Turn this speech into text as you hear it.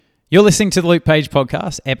You're listening to the Luke Page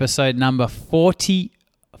Podcast, episode number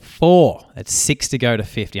 44. That's 6 to go to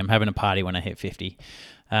 50. I'm having a party when I hit 50. Do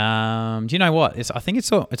you know what? I think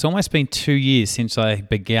it's almost been 2 years since I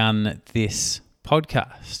began this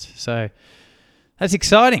podcast. So that's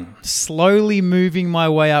exciting. Slowly moving my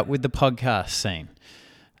way up with the podcast scene.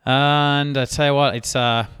 And I tell you what,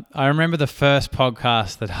 I remember the first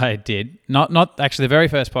podcast that I did. Not actually the very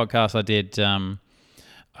first podcast I did.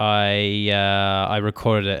 I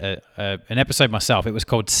recorded an episode myself. It was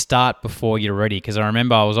called Start Before You're Ready, because I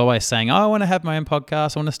remember I was always saying, I want to have my own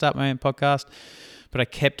podcast. I want to start my own podcast. But I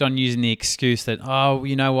kept on using the excuse that,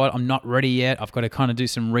 you know what, I'm not ready yet. I've got to kind of do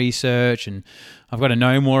some research and I've got to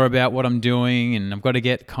know more about what I'm doing and I've got to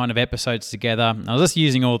get kind of episodes together. I was just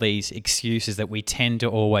using all these excuses that we tend to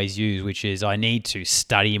always use, which is I need to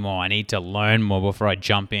study more. I need to learn more before I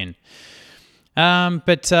jump in.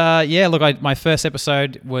 My first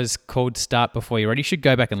episode was called Start Before You're Ready. You should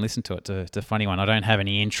go back and listen to it. It's a funny one. I don't have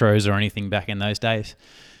any intros or anything back in those days.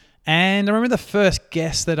 And I remember the first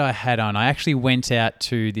guest that I had on, I actually went out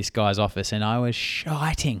to this guy's office and I was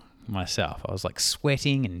shiting myself. I was like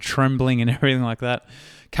sweating and trembling and everything like that.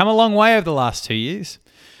 Come a long way over the last 2 years.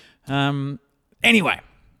 Anyway,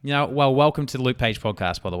 welcome to the Luke Page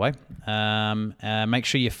Podcast, by the way. Make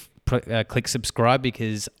sure you click subscribe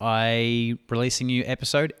because I release a new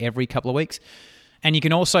episode every couple of weeks. And you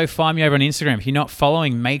can also find me over on Instagram. If you're not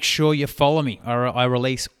following, make sure you follow me. I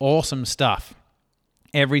release awesome stuff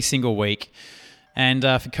every single week. And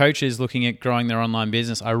for coaches looking at growing their online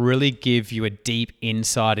business, I really give you a deep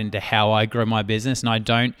insight into how I grow my business. And I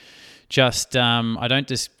don't just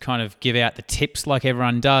kind of give out the tips like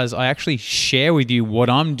everyone does. I actually share with you what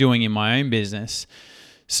I'm doing in my own business.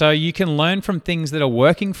 So you can learn from things that are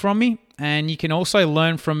working from me, and you can also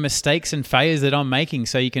learn from mistakes and failures that I'm making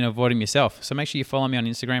so you can avoid them yourself. So make sure you follow me on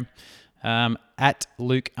Instagram. At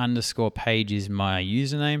Luke_Page is my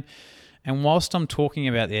username. And whilst I'm talking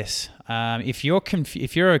about this, if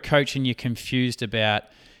you're a coach and you're confused about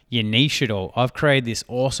your niche at all, I've created this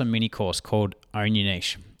awesome mini course called Own Your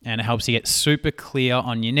Niche. And it helps you get super clear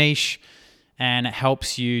on your niche, and it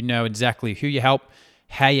helps you know exactly who you help,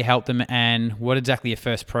 how you help them, and what exactly your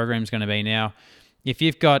first program is going to be. Now, if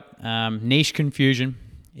you've got niche confusion,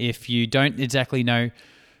 if you don't exactly know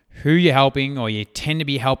who you're helping, or you tend to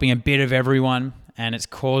be helping a bit of everyone, and it's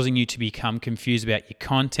causing you to become confused about your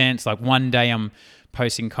content. It's like one day I'm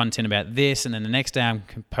posting content about this, and then the next day I'm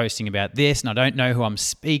posting about this, and I don't know who I'm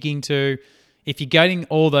speaking to. If you're getting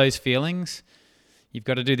all those feelings, you've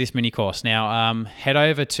got to do this mini course. Now, head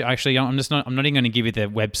over to, actually, I'm not even going to give you the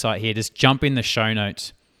website here. Just jump in the show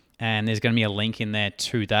notes and there's going to be a link in there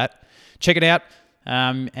to that. Check it out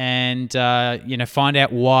and find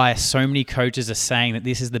out why so many coaches are saying that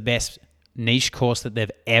this is the best niche course that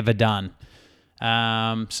they've ever done.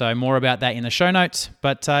 So more about that in the show notes.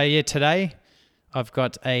 But today I've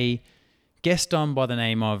got a guest on by the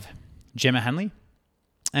name of Gemma Hanley.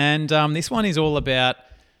 And this one is all about,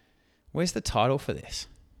 where's the title for this?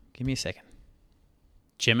 Give me a second.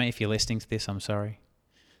 Gemma, if you're listening to this, I'm sorry.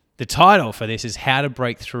 The title for this is How to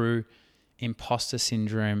Break Through Imposter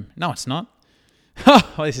Syndrome. No, it's not.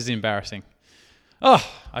 Oh, this is embarrassing. Oh,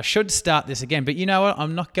 I should start this again, but you know what?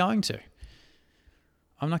 I'm not going to.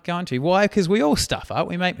 Why? Because we all stuff up.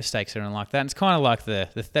 We make mistakes and like that. And it's kind of like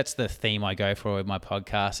that's the theme I go for with my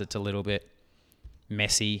podcast. It's a little bit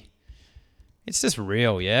messy. It's just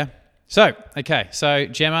real, yeah? So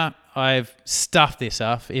Gemma, I've stuffed this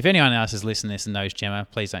up. If anyone else has listened to this and knows Gemma,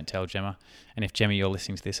 please don't tell Gemma. And if Gemma, you're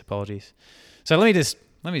listening to this, apologies. So let me just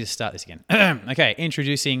start this again. Okay,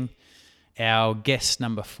 introducing our guest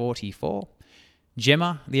number 44,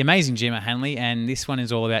 Gemma, the amazing Gemma Hanley, and this one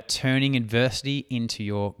is all about turning adversity into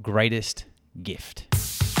your greatest gift.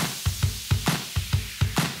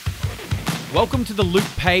 Welcome to the Luke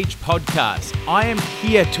Page Podcast. I am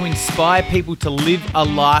here to inspire people to live a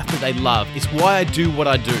life that they love. It's why I do what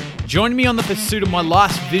I do. Join me on the pursuit of my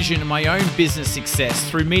life's vision and my own business success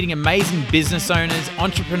through meeting amazing business owners,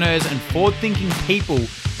 entrepreneurs, and forward-thinking people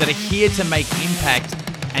that are here to make impact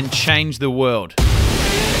and change the world.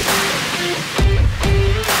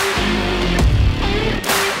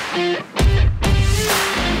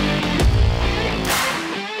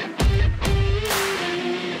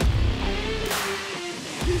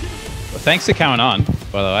 Thanks for coming on,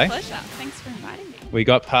 by the way. Pleasure. Thanks for inviting me. We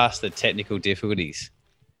got past the technical difficulties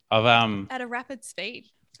of at a rapid speed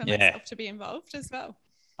for myself to be involved as well.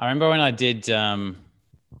 I remember when I did I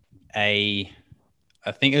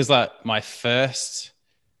think it was like my first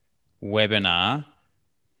webinar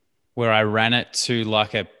where I ran it to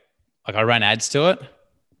I ran ads to it,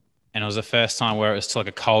 and it was the first time where it was to like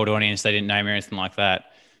a cold audience. They didn't know me or anything like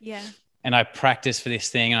that. Yeah. And I practiced for this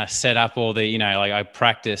thing, and I set up all the, like I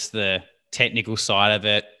practiced the technical side of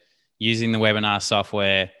it using the webinar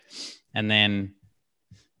software. And then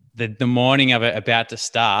the morning of it about to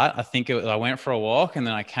start, I went for a walk, and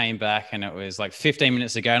then I came back, and it was like 15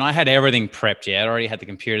 minutes ago, and I had everything prepped. Yeah, I already had the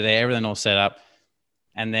computer there, everything all set up.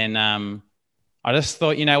 And then I just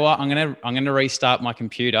thought, you know what, I'm gonna restart my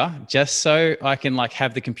computer just so I can like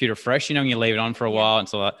have the computer fresh. When you leave it on for a while and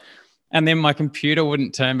so that. And then my computer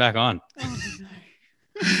wouldn't turn back on. Oh no.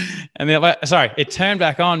 And then, it turned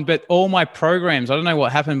back on, but all my programs, I don't know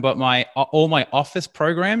what happened, but all my Office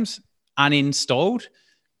programs uninstalled.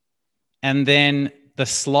 And then the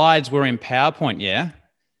slides were in PowerPoint, yeah,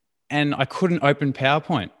 and I couldn't open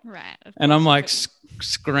PowerPoint. Right. And I'm like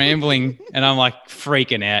scrambling, and I'm like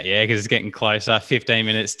freaking out, yeah, because it's getting closer. 15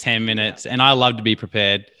 minutes, 10 minutes, and I love to be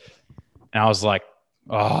prepared. And I was like,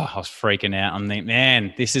 I was freaking out. I'm thinking,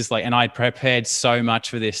 man, this is like, and I prepared so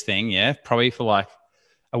much for this thing, yeah, probably for like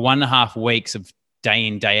a 1.5 weeks of day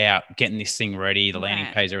in, day out, getting this thing ready, the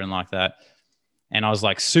landing page, everything like that. And I was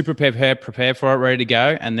like super prepared for it, ready to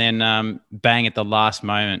go. And then bang, at the last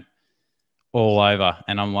moment, all over.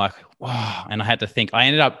 And I'm like, wow. And I had to think. I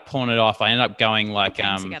ended up pulling it off. I ended up going like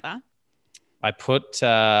together. I put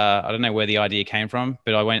I don't know where the idea came from,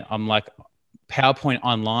 but I'm like PowerPoint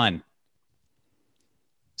online.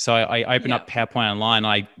 So I opened up PowerPoint online.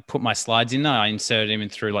 I put my slides in there. I inserted them in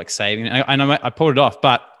through like saving. And I pulled it off,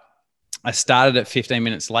 but I started at 15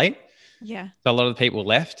 minutes late. Yeah. So a lot of the people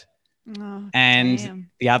left. Oh, and damn.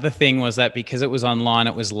 The other thing was that because it was online,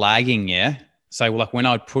 it was lagging. Yeah. So like when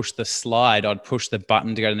I'd push the slide, I'd push the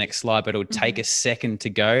button to go to the next slide, but it would take a second to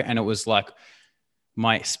go. And it was like,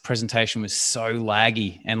 my presentation was so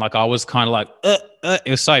laggy. And like, I was kind of like, it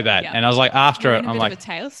was so bad. And I was like, after it, I'm like, a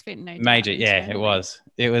tailspin, no major. doubt, Yeah, it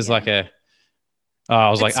was like I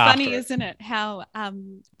was like, it's funny, isn't it? How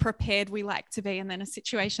prepared we like to be. And then a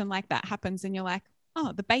situation like that happens and you're like,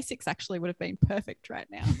 oh, the basics actually would have been perfect right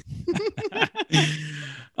now.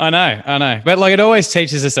 I know. But like, it always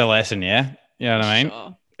teaches us a lesson. Yeah. You know what I mean?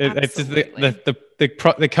 Sure. It's just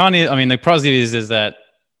the kind of, I mean, the positive is that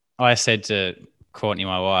I said to Courtney,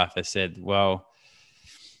 my wife, I said, well,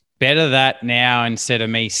 better that now instead of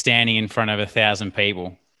me standing in front of 1,000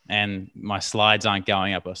 people and my slides aren't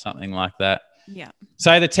going up or something like that. Yeah.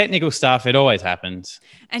 So the technical stuff, it always happens.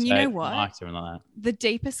 And you know what? I like doing like that. The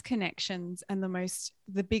deepest connections and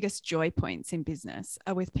the biggest joy points in business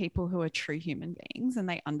are with people who are true human beings and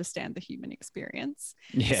they understand the human experience.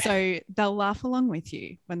 Yeah. So they'll laugh along with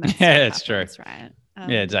you when that happens, true. Right?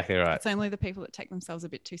 Yeah, exactly right. It's only the people that take themselves a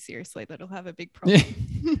bit too seriously that'll have a big problem.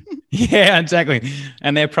 Yeah, exactly.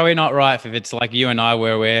 And they're probably not right if it's like you and I,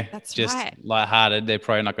 where we're just lighthearted. They're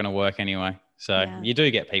probably not going to work anyway. So you do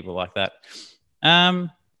get people like that.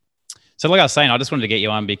 So like I was saying, I just wanted to get you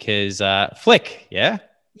on because Flick, yeah?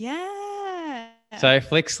 Yeah. So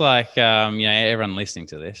Flick's like, everyone listening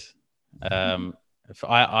to this.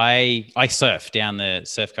 I surf down the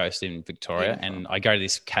surf coast in Victoria. Beautiful. And I go to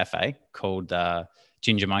this cafe called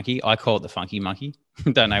Ginger Monkey. I call it the Funky Monkey.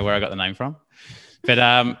 Don't know where I got the name from. But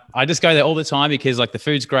I just go there all the time because like the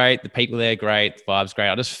food's great, the people there are great, the vibe's great.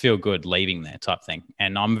 I just feel good leaving there type thing.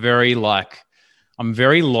 And I'm very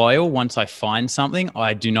loyal. Once I find something,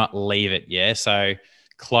 I do not leave it. Yeah. So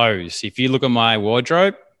clothes, if you look at my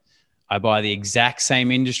wardrobe, I buy the exact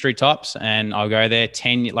same industry tops and I'll go there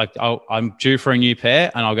I'm due for a new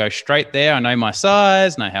pair and I'll go straight there. I know my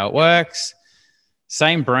size, know how it works,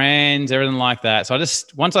 same brands, everything like that. So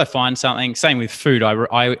once I find something, same with food,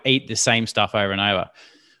 I eat the same stuff over and over.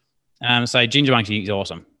 So Ginger Monkey is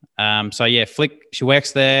awesome. Flick, she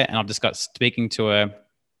works there and I've just got speaking to her.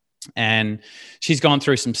 And she's gone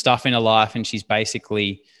through some stuff in her life and she's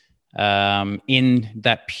basically in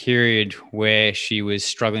that period where she was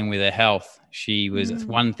struggling with her health. She was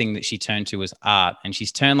one thing that she turned to was art, and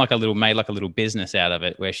she's made like a little business out of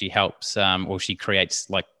it where she helps or she creates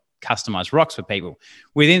like customized rocks for people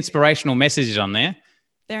with inspirational messages on there.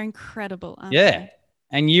 They're incredible, aren't they?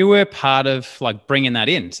 And you were part of like bringing that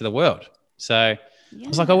into the world. So I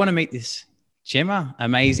was like, I want to meet this Gemma,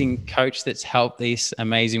 amazing coach that's helped this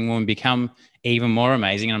amazing woman become even more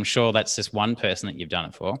amazing. And I'm sure that's just one person that you've done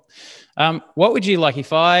it for. What would you like if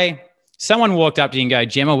someone walked up to you and go,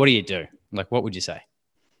 Gemma, what do you do? Like, what would you say?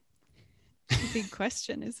 Big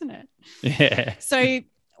question, isn't it? Yeah. So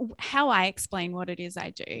how I explain what it is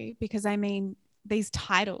I do, because I mean, these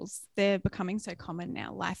titles, they're becoming so common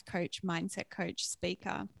now, life coach, mindset coach,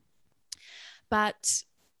 speaker. But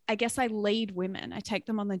I guess I lead women. I take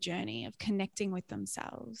them on the journey of connecting with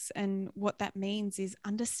themselves. And what that means is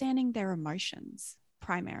understanding their emotions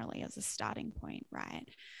primarily as a starting point, right?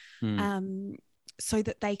 so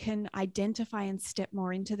that they can identify and step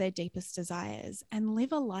more into their deepest desires and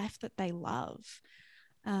live a life that they love.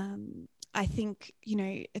 I think,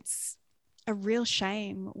 it's a real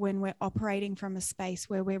shame when we're operating from a space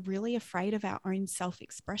where we're really afraid of our own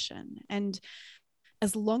self-expression. And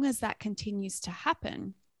as long as that continues to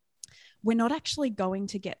happen, we're not actually going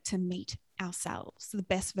to get to meet ourselves, the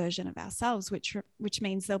best version of ourselves, which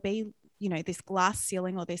means there'll be, this glass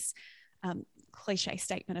ceiling or this cliche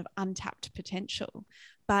statement of untapped potential.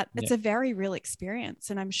 But it's a very real experience.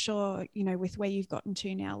 And I'm sure, with where you've gotten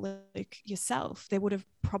to now, Luke, yourself, there would have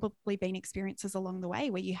probably been experiences along the way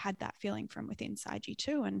where you had that feeling from within inside you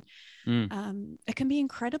too. And it can be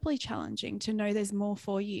incredibly challenging to know there's more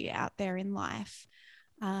for you out there in life.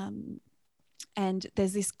 And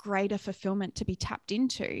there's this greater fulfillment to be tapped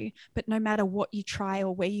into. But no matter what you try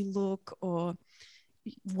or where you look or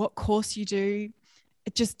what course you do,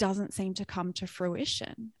 it just doesn't seem to come to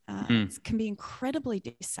fruition. It can be incredibly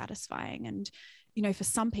dissatisfying. And, for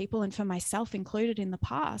some people and for myself included in the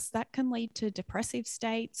past, that can lead to depressive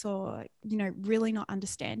states or, really not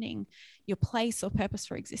understanding your place or purpose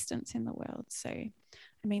for existence in the world. So, I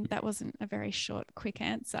mean, that wasn't a very short, quick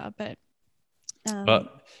answer, but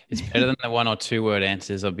it's better than the 1 or 2 word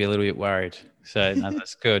answers. I'll be a little bit worried. So no,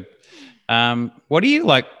 that's good. What do you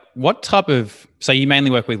like? What type of? So you mainly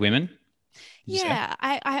work with women? Yeah,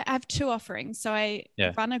 I have 2 offerings. So I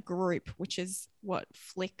run a group, which is what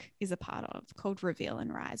Flick is a part of, called Reveal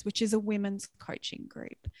and Rise, which is a women's coaching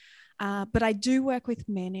group. But I do work with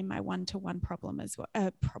men in my one-to-one program as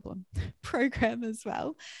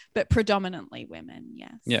well, but predominantly women.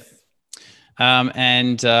 Yes. Yeah.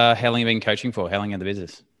 And how long have you been coaching for? How long in the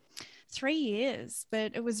business? 3 years,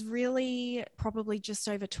 but it was really probably just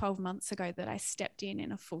over 12 months ago that I stepped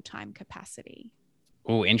in a full-time capacity.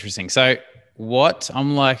 Oh, interesting. So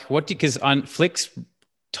because Flick's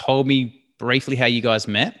told me briefly how you guys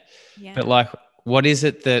met, but what is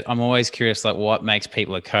it that I'm always curious, what makes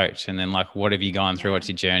people a coach? And then what have you gone through? What's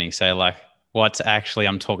your journey? So what's actually,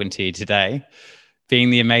 I'm talking to you today, being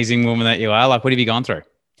the amazing woman that you are, what have you gone through?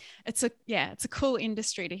 It's a cool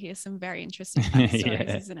industry to hear some very interesting stories,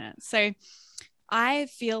 isn't it? So I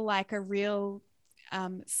feel like a real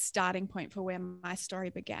starting point for where my story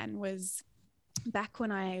began was back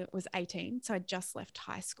when I was 18. So I just left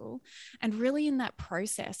high school, and really in that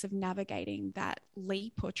process of navigating that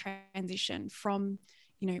leap or transition from,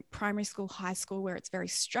 primary school, high school, where it's very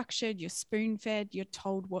structured, you're spoon-fed, you're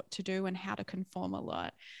told what to do and how to conform a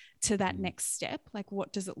lot, to that next step,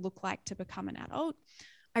 what does it look like to become an adult?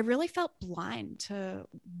 I really felt blind to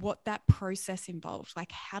what that process involved.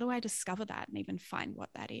 How do I discover that and even find what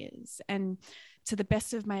that is? And to the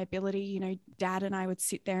best of my ability, Dad and I would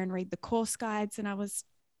sit there and read the course guides, and I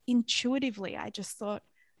just thought,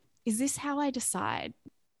 is this how I decide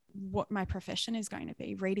what my profession is going to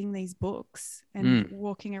be? Reading these books and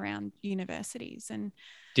walking around universities. And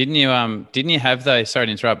didn't you have those, sorry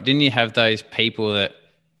to interrupt, didn't you have those people that,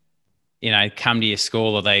 come to your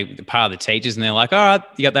school, or they part of the teachers, and they're like, all right,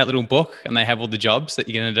 you got that little book, and they have all the jobs that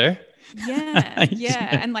you're going to do?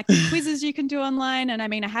 Yeah. And the quizzes you can do online. And I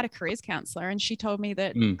mean, I had a careers counselor, and she told me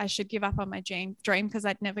that I should give up on my dream because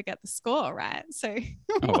I'd never get the score right. So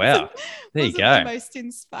oh, wow. There you go. The most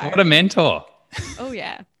inspiring. What a mentor. Oh,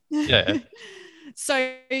 yeah. Yeah.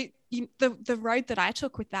 So the road that I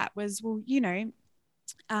took with that was,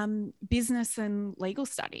 business and legal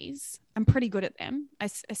studies. I'm pretty good at them. I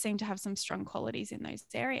seem to have some strong qualities in those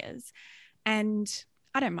areas, and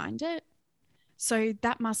I don't mind it. So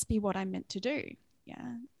that must be what I'm meant to do.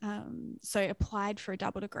 Yeah. So applied for a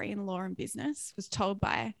double degree in law and business, was told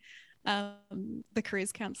by the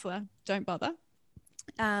careers counsellor, don't bother,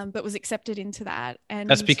 but was accepted into that. And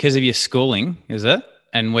that's because of your schooling, is it?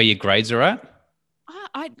 And where your grades are at?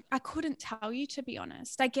 I couldn't tell you, to be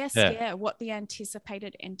honest. I guess, what the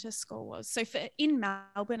anticipated enter score was. So in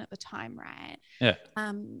Melbourne at the time, right? Yeah.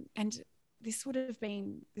 And this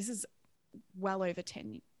is well over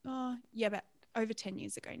 10 years. Oh, yeah, but over 10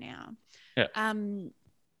 years ago now. Yeah.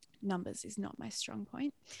 Numbers is not my strong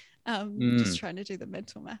point. Just trying to do the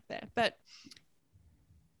mental math there. But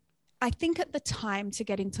I think at the time, to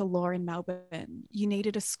get into law in Melbourne, you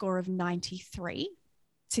needed a score of 93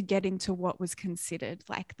 to get into what was considered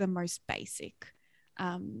the most basic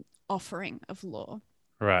offering of law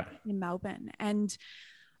in Melbourne. And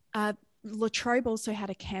La Trobe also had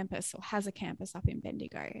a campus, or has a campus, up in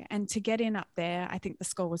Bendigo. And to get in up there, I think the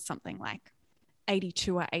score was something like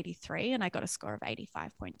 82 or 83, and I got a score of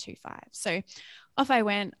 85.25. So off I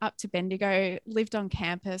went up to Bendigo, lived on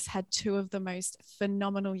campus, had 2 of the most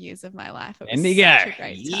phenomenal years of my life. It was such a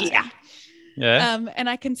great time. Yeah. And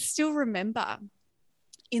I can still remember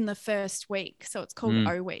in the first week. So it's called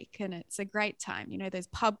O Week, and it's a great time. You know, there's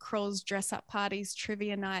pub crawls, dress up parties,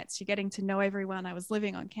 trivia nights. You're getting to know everyone. I was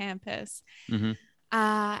living on campus. Mm-hmm.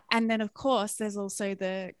 And then, of course, there's also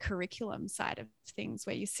the curriculum side of things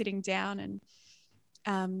where you're sitting down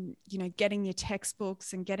and, you know, getting your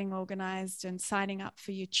textbooks and getting organized and signing up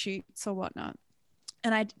for your tutes or whatnot.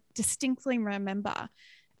 And I distinctly remember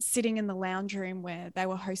sitting in the lounge room where they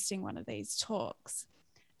were hosting one of these talks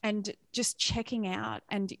and just checking out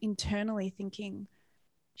and internally thinking,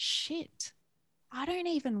 shit, I don't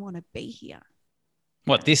even want to be here.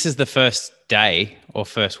 What, this is the first day or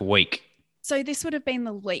first week? So this would have been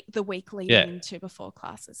the week leading into before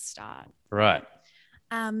classes start. Right.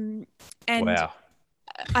 And wow.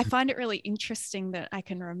 I find it really interesting that I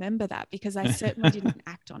can remember that, because I certainly didn't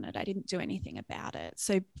act on it. I didn't do anything about it.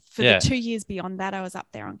 So for the 2 years beyond that, I was up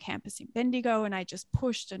there on campus in Bendigo, and I just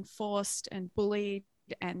pushed and forced and bullied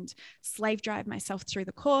and slave drive myself through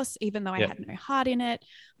the course, even though I had no heart in it.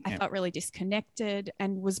 I felt really disconnected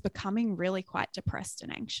and was becoming really quite depressed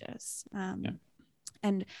and anxious.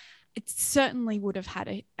 And it certainly would have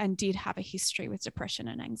had and did have a history with depression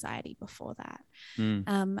and anxiety before that.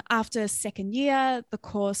 After second year, the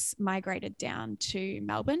course migrated down to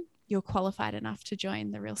Melbourne. You're qualified enough to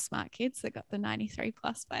join the real smart kids that got the 93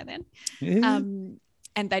 plus by then.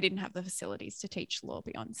 And they didn't have the facilities to teach law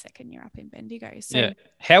beyond second year up in Bendigo. So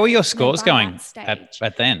how were your scores going stage,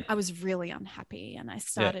 at then? I was really unhappy, and I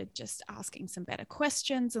started just asking some better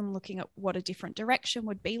questions and looking at what a different direction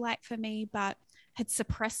would be like for me, but had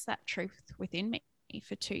suppressed that truth within me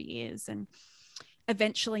for 2 years, and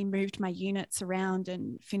eventually moved my units around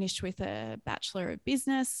and finished with a Bachelor of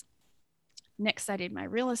Business. Next, I did my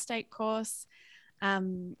real estate course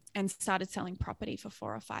and started selling property for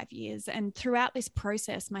 4 or 5 years. And throughout this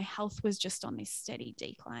process, my health was just on this steady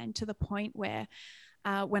decline, to the point where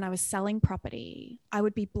when I was selling property, I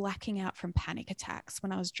would be blacking out from panic attacks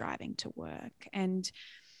when I was driving to work. And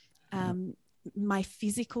my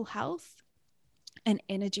physical health and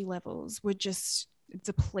energy levels were just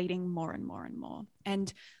depleting more and more and more.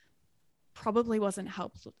 And probably wasn't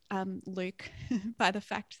helped, Luke, by the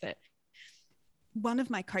fact that one of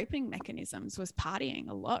my coping mechanisms was partying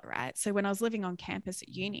a lot, right? So when I was living on campus at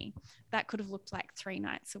uni, that could have looked like 3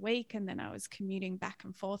 nights a week. And then I was commuting back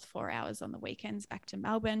and forth 4 hours on the weekends back to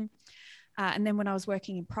Melbourne. And then when I was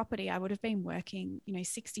working in property, I would have been working,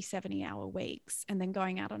 60, 70-hour weeks, and then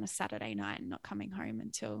going out on a Saturday night and not coming home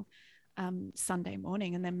until Sunday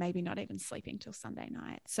morning, and then maybe not even sleeping till Sunday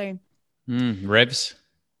night. So revs?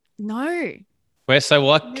 No. How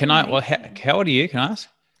old are you? Can I ask?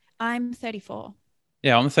 I'm 34.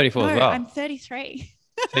 Yeah, I'm 34 as well. I'm 33.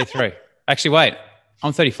 33. Actually, wait,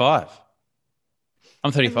 I'm 35.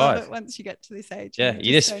 I'm 35. I love it once you get to this age. Yeah,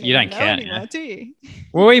 you don't count anymore, do you?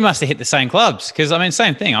 Well, we must have hit the same clubs, because I mean,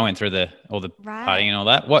 same thing. I went through all the partying and all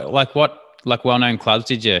that. What well-known clubs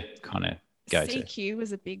did you kind of go to? CQ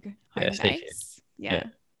was a big home base. Yeah.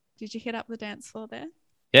 Did you hit up the dance floor there?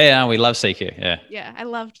 Yeah, we love CQ. Yeah. Yeah, I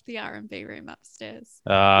loved the R&B room upstairs.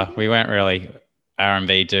 We weren't really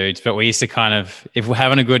R&B dudes, but we used to kind of, if we're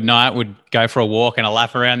having a good night, would go for a walk and a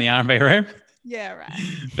lap around the R&B room. Yeah, right.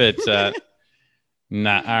 But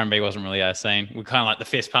R&B wasn't really our scene. We're kind of like the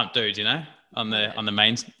fist pump dudes, on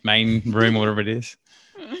the main room or whatever it is.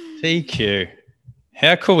 CQ.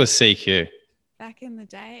 How cool was CQ? Back in the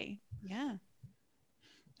day, yeah.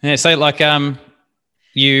 Yeah, so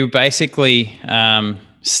you basically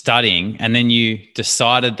studying, and then you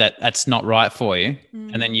decided that that's not right for you,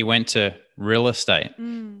 and then you went to real estate.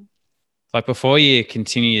 Like, before you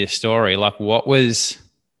continue your story, like what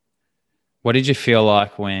did you feel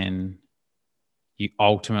like when you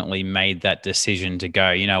ultimately made that decision to go,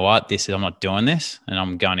 you know what, I'm not doing this, and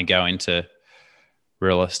I'm going to go into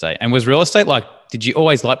real estate? And was real estate did you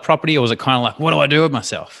always like property, or was it kind of like, what do I do with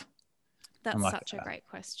myself? That's such a great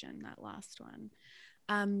question, that last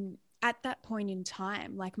one. At that point in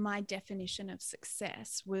time, my definition of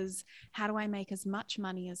success was, how do I make as much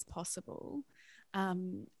money as possible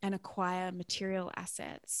and acquire material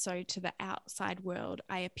assets, so to the outside world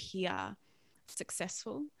I appear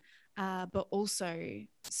successful, but also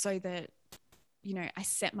so that I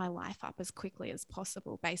set my life up as quickly as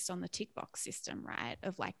possible based on the tick box system, right?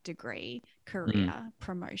 Of degree, career,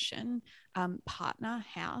 promotion, partner,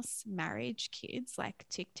 house, marriage, kids,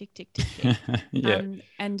 tick, tick, tick, tick, tick. Yeah.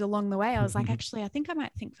 And along the way, I was like, actually, I think I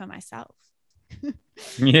might think for myself.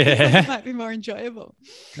 Yeah. It might be more enjoyable.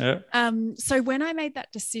 Yeah. So when I made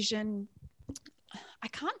that decision, I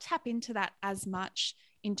can't tap into that as much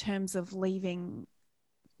in terms of leaving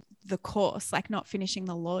the course, like not finishing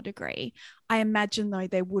the law degree, I imagine though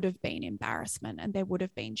there would have been embarrassment and there would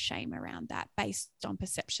have been shame around that based on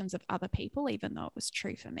perceptions of other people, even though it was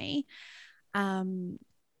true for me. And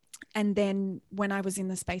then when I was in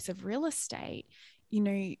the space of real estate,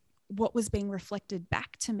 what was being reflected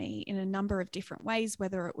back to me in a number of different ways,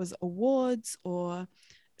 whether it was awards or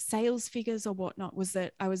sales figures or whatnot, was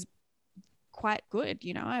that I was quite good.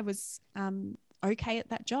 I was okay at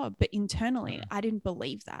that job, but internally I didn't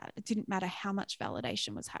believe that. It didn't matter how much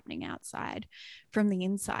validation was happening outside. From the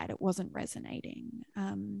inside, it wasn't resonating.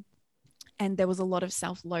 And there was a lot of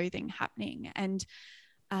self-loathing happening, and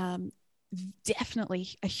definitely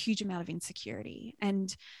a huge amount of insecurity.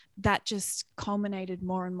 And that just culminated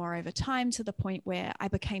more and more over time, to the point where I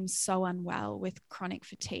became so unwell with chronic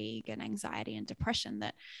fatigue and anxiety and depression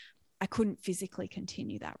that I couldn't physically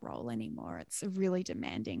continue that role anymore. It's a really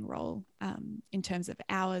demanding role in terms of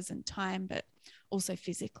hours and time, but also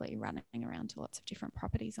physically running around to lots of different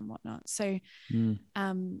properties and whatnot. So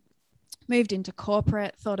moved into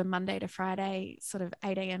corporate, thought a Monday to Friday sort of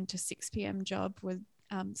 8 a.m. to 6 p.m. job would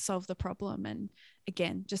solve the problem. And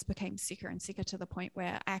again, just became sicker and sicker, to the point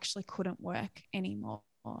where I actually couldn't work anymore,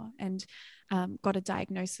 and got a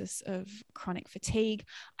diagnosis of chronic fatigue.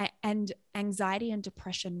 And anxiety and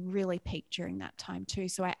depression really peaked during that time too.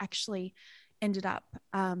 So I actually ended up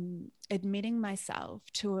admitting myself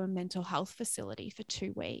to a mental health facility for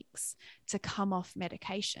 2 weeks to come off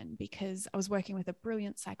medication, because I was working with a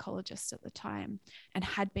brilliant psychologist at the time, and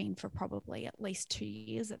had been for probably at least 2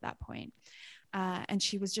 years at that point. And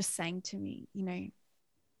she was just saying to me,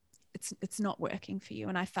 it's not working for you.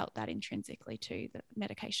 And I felt that intrinsically too, that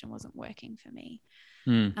medication wasn't working for me.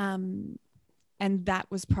 And that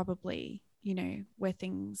was probably, where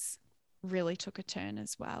things really took a turn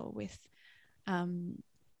as well, with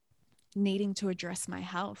needing to address my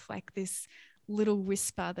health. Like this little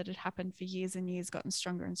whisper that had happened for years and years, gotten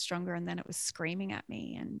stronger and stronger, and then it was screaming at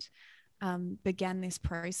me, and began this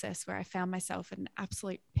process where I found myself at an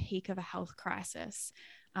absolute peak of a health crisis.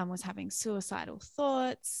 Was having suicidal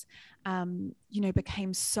thoughts,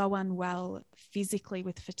 became so unwell physically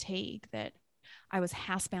with fatigue that I was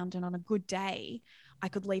housebound, and on a good day, I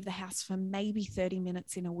could leave the house for maybe 30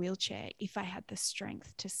 minutes in a wheelchair if I had the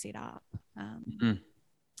strength to sit up.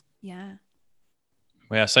 Yeah.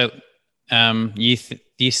 Wow. So you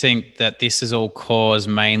think that this is all caused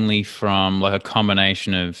mainly from like a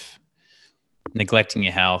combination of neglecting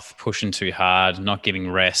your health, pushing too hard, not giving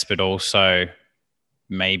rest, but also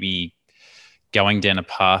maybe going down a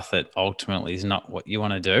path that ultimately is not what you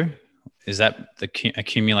want to do? Is that the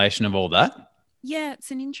accumulation of all that? Yeah,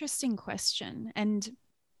 it's an interesting question. And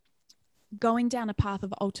going down a path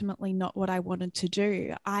of ultimately not what I wanted to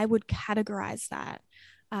do, I would categorize that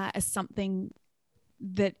as something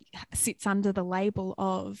that sits under the label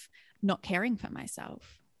of not caring for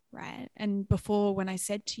myself, right? And before, when I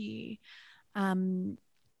said to you,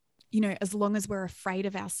 as long as we're afraid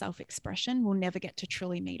of our self-expression, we'll never get to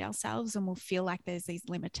truly meet ourselves, and we'll feel like there's these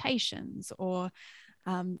limitations, or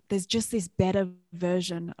there's just this better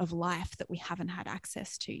version of life that we haven't had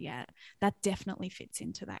access to yet. That definitely fits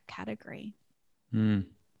into that category. And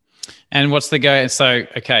what's the go? So,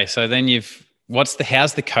 okay, so then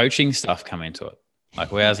how's the coaching stuff come into it?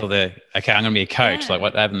 Like, where's all okay, I'm going to be a coach. Yeah. Like,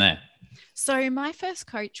 what happened there? So my first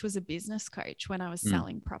coach was a business coach when I was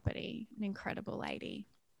selling property, an incredible lady.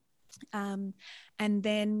 And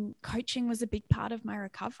then coaching was a big part of my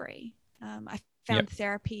recovery. I found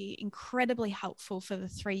therapy incredibly helpful for the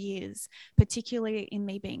 3 years, particularly in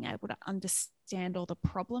me being able to understand all the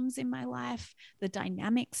problems in my life, the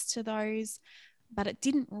dynamics to those, but it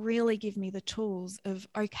didn't really give me the tools of,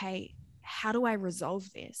 okay, how do I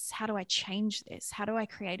resolve this? How do I change this? How do I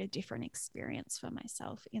create a different experience for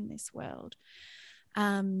myself in this world?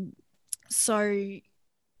 So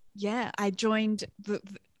yeah, I joined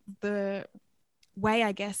the way,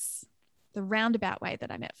 I guess, the roundabout way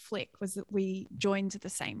that I met Flick was that we joined the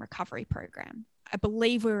same recovery program. I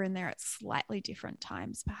believe we were in there at slightly different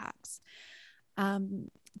times, perhaps.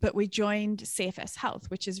 But we joined CFS Health,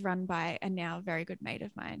 which is run by a now very good mate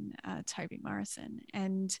of mine, Toby Morrison.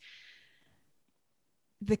 And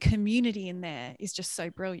the community in there is just so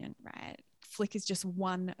brilliant, right? Flick is just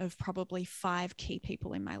one of probably 5 key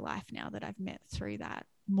people in my life now that I've met through that.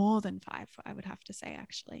 More than 5, I would have to say,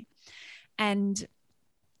 actually. And,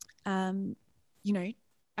 I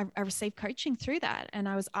received coaching through that, and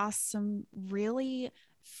I was asked some really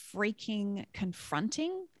freaking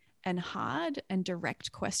confronting and hard and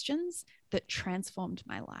direct questions that transformed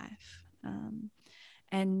my life.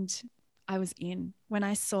 And I was in. When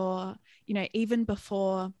I saw, even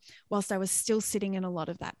before, whilst I was still sitting in a lot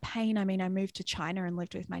of that pain, I mean, I moved to China and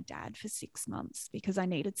lived with my dad for 6 months because I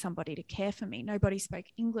needed somebody to care for me. Nobody spoke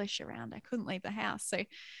English around. I couldn't leave the house. So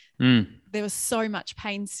there was so much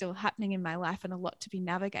pain still happening in my life and a lot to be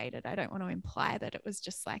navigated. I don't want to imply that it was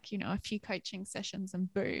just like, a few coaching sessions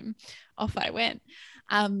and boom, off I went.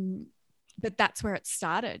 But that's where it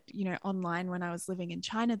started, online when I was living in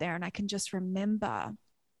China there. And I can just remember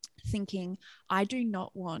thinking, I do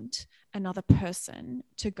not want another person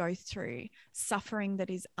to go through suffering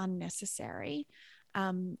that is unnecessary,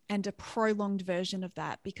 and a prolonged version of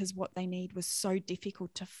that, because what they need was so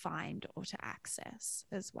difficult to find or to access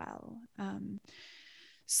as well.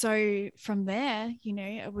 So from there,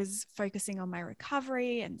 I was focusing on my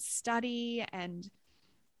recovery and study, and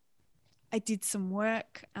I did some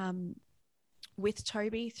work with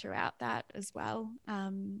Toby throughout that as well.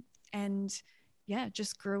 And yeah,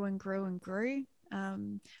 just grew and grew and grew.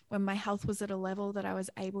 When my health was at a level that I was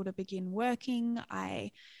able to begin working,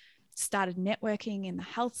 I started networking in the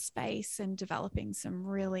health space and developing some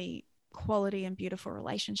really quality and beautiful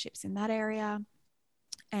relationships in that area.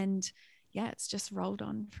 And yeah, it's just rolled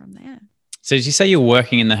on from there. So did you say you're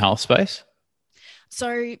working in the health space?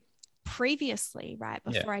 So previously, right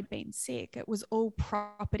before I'd been sick, it was all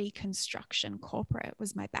property construction, corporate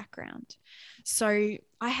was my background. So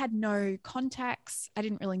I had no contacts. I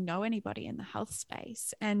didn't really know anybody in the health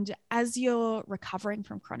space. And as you're recovering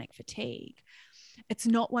from chronic fatigue, it's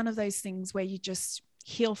not one of those things where you just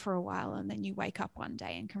heal for a while and then you wake up one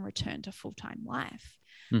day and can return to full-time life.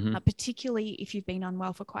 Particularly if you've been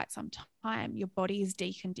unwell for quite some time, your body is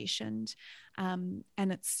deconditioned, and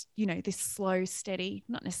it's, this slow, steady,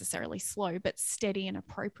 not necessarily slow, but steady and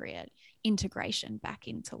appropriate integration back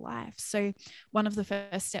into life. So one of the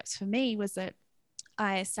first steps for me was that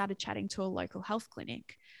I started chatting to a local health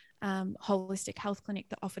clinic, holistic health clinic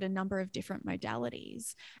that offered a number of different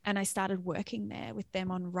modalities. And I started working there with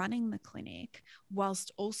them on running the clinic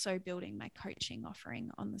whilst also building my coaching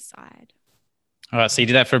offering on the side. All right, so you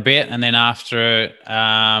did that for a bit, and then after,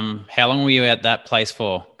 how long were you at that place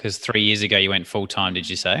for? Because 3 years ago you went full time, did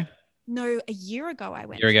you say? No, a year ago I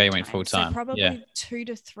went. You went full time. So probably 2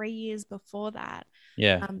 to 3 years before that.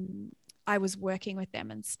 Yeah. I was working with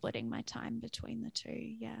them and splitting my time between the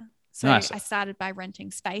two. Yeah. So nice. I started by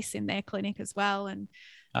renting space in their clinic as well, and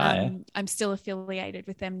I'm still affiliated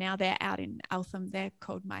with them now. They're out in Eltham. They're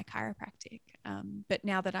called My Chiropractic. But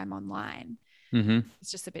now that I'm online,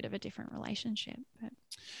 it's just a bit of a different relationship. But.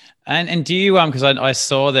 And do you, because I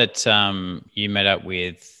saw that you met up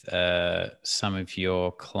with some of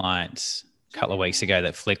your clients a couple of weeks ago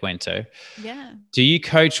that Flick went to. Yeah. Do you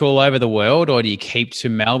coach all over the world, or do you keep to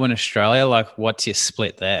Melbourne, Australia? Like, what's your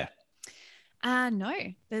split there? No,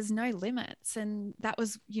 there's no limits. And that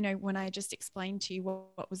was, when I just explained to you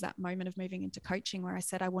what was that moment of moving into coaching where I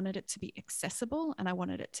said I wanted it to be accessible and I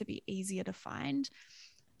wanted it to be easier to find.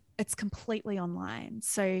 It's completely online.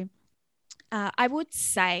 So I would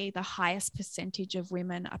say the highest percentage of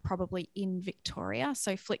women are probably in Victoria.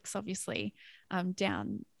 So Flick's obviously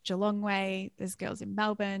down Geelong way. There's girls in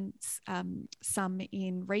Melbourne, some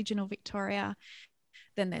in regional Victoria.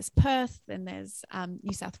 Then there's Perth. Then there's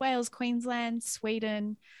New South Wales, Queensland,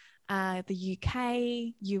 Sweden, the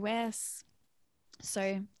UK, US.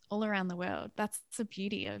 So all around the world. That's the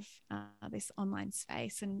beauty of this online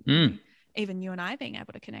space. And even you and I being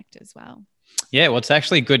able to connect as well. Yeah, well, it's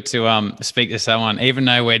actually good to speak to someone, even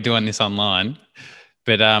though we're doing this online.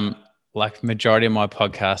 But like majority of my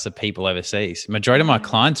podcasts are people overseas. Majority of my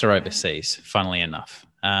clients are overseas, funnily enough.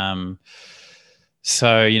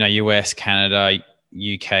 So, US, Canada,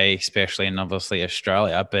 UK especially, and obviously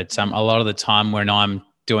Australia. But a lot of the time when I'm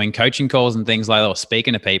doing coaching calls and things like that or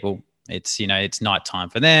speaking to people, it's, it's nighttime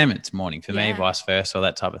for them, it's morning for me, vice versa, or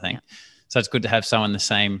that type of thing. Yeah. So it's good to have someone in the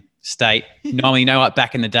same state. Normally, what,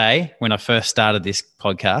 back in the day when I first started this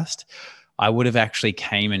podcast, I would have actually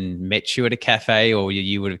came and met you at a cafe, or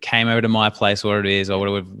you would have came over to my place, where it is, or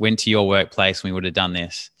would have went to your workplace and we would have done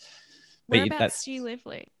this. Whereabouts do you live,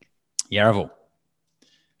 Luke? Yarraville.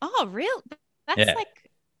 Oh, real? That's like,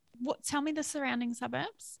 what? Tell me the surrounding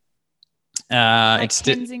suburbs. Like it's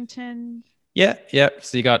Kensington. Yeah.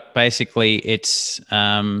 So you got basically it's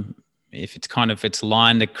it's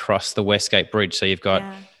lined across the Westgate Bridge. So you've got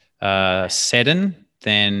Seddon,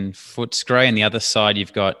 then Footscray, and the other side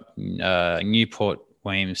you've got Newport,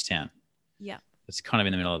 Williamstown. Yeah, it's kind of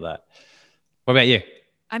in the middle of that. What about you?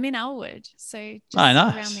 I'm in Elwood, so just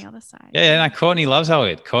around the other side. Yeah, Courtney loves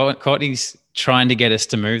Elwood. Courtney's trying to get us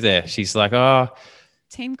to move there. She's like, "Oh,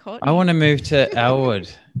 Team Courtney, I want to move to Elwood,"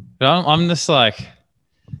 but I'm just like,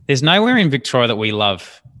 There's nowhere in Victoria that we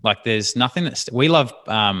love. Like there's nothing we love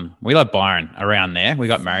Byron around there. We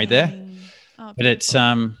got married there. Same. Oh, But it's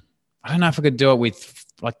beautiful. I don't know if I could do it with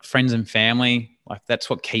like friends and family. Like that's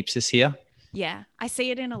what keeps us here. Yeah, I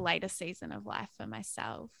see it in a later season of life for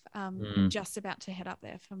myself. Mm. Just about to head up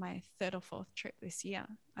there for my third or fourth trip this year.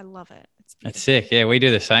 I love it. It's That's beautiful. sick. Yeah, we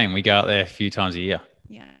do the same. We go out there a few times a year.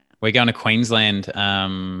 Yeah. We're going to Queensland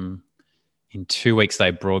in 2 weeks.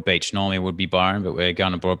 They Broadbeach. Normally it would be Byron, but we're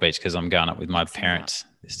going to Broadbeach because I'm going up with my parents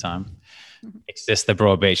this time. It's just the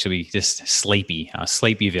Broadbeach will be just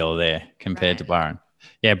Sleepyville there compared to Byron.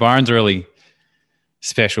 Yeah, Byron's a really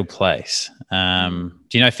special place. Do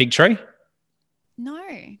you know Fig Tree? No.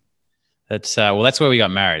 That's that's where we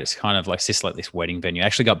got married. It's kind of like just like this wedding venue. It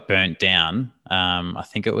actually got burnt down. I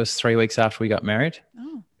think it was 3 weeks after we got married.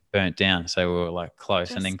 Oh. Burnt down, so we were like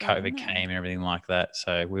close, and then COVID came and everything like that.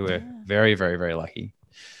 So we were very, very, very lucky.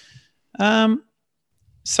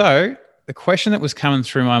 So the question that was coming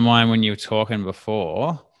through my mind when you were talking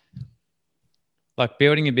before, like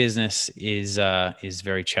building a business is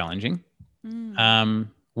very challenging.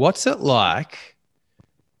 What's it like?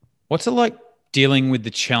 What's it like dealing with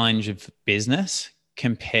the challenge of business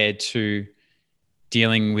compared to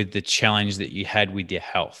dealing with the challenge that you had with your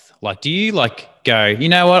health? Like, do you like go, you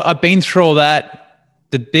know what, I've been through all that.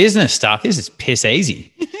 The business stuff, this is piss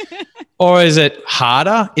easy. Or is it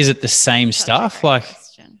harder? Is it the same stuff? Like,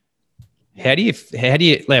 how do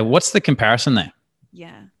you, like, what's the comparison there?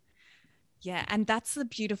 Yeah. Yeah. And that's the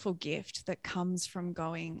beautiful gift that comes from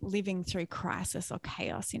living through crisis or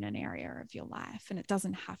chaos in an area of your life. And it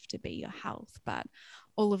doesn't have to be your health, but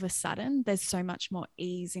all of a sudden there's so much more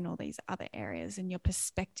ease in all these other areas and your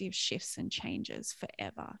perspective shifts and changes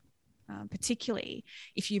forever. Particularly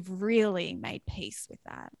if you've really made peace with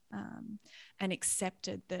that and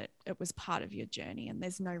accepted that it was part of your journey and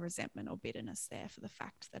there's no resentment or bitterness there for the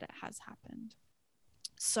fact that it has happened.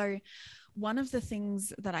 So one of the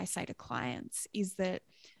things that I say to clients is that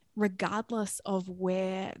regardless of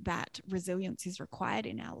where that resilience is required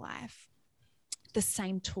in our life, the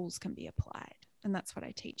same tools can be applied. And that's what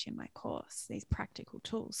I teach in my course, these practical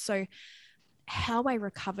tools. So how I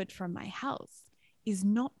recovered from my health is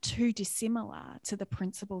not too dissimilar to the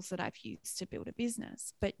principles that I've used to build a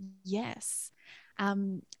business. But yes,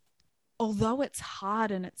 although it's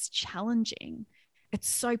hard and it's challenging, it's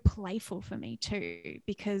so playful for me too,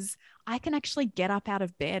 because I can actually get up out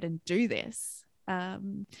of bed and do this.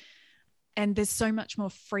 And there's so much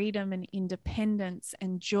more freedom and independence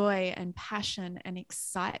and joy and passion and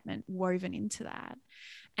excitement woven into that.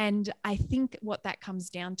 And I think what that comes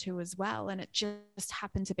down to as well, and it just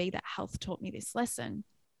happened to be that health taught me this lesson,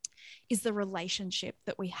 is the relationship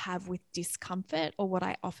that we have with discomfort, or what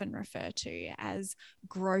I often refer to as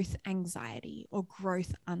growth anxiety or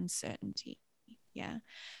growth uncertainty. Yeah.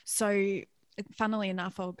 So funnily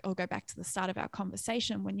enough, I'll go back to the start of our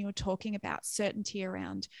conversation when you were talking about certainty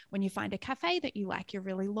around when you find a cafe that you like, you're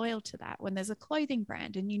really loyal to that. When there's a clothing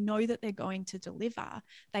brand and you know that they're going to deliver,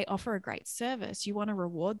 they offer a great service, you want to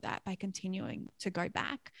reward that by continuing to go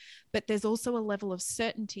back. But there's also a level of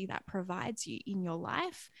certainty that provides you in your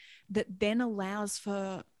life that then allows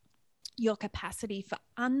for your capacity for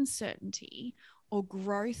uncertainty or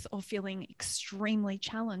growth or feeling extremely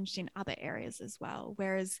challenged in other areas as well.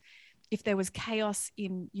 Whereas if there was chaos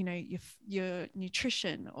in, your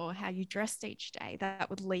nutrition or how you dressed each day, that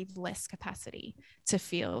would leave less capacity to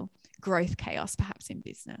feel growth chaos, perhaps in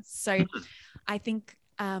business. So I think,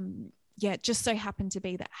 it just so happened to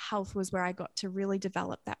be that health was where I got to really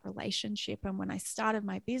develop that relationship. And when I started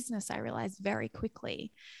my business, I realized very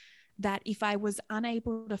quickly that if I was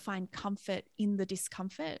unable to find comfort in the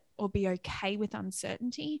discomfort or be okay with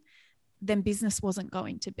uncertainty, then business wasn't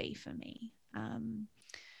going to be for me.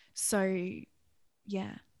 So,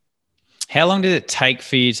 yeah. How long did it take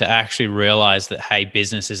for you to actually realize that, hey,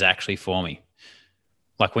 business is actually for me?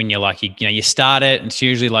 Like when you're like, you start it, and it's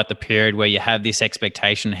usually like the period where you have this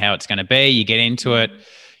expectation of how it's going to be. You get into it,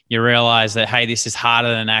 you realize that, hey, this is harder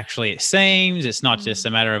than actually it seems. It's not just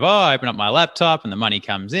a matter of, I open up my laptop and the money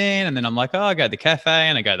comes in. And then I'm like, I go to the cafe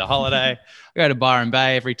and I go to the holiday. I go to Byron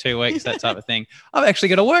Bay every 2 weeks, that type of thing. I've actually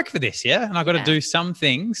got to work for this, yeah? And I've got to do some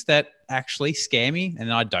things that actually scare me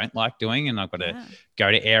and I don't like doing. And I've got to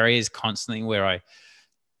go to areas constantly where I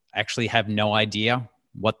actually have no idea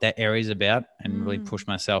what that area is about and really push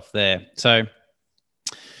myself there. So,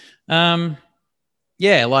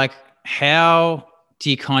 like how do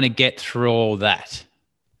you kind of get through all that?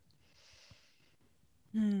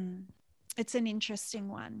 It's an interesting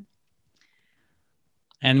one.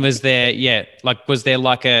 And was there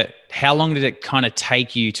how long did it kind of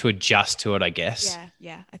take you to adjust to it, I guess?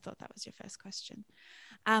 Yeah. I thought that was your first question.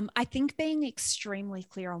 I think being extremely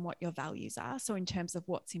clear on what your values are, so in terms of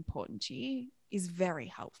what's important to you, is very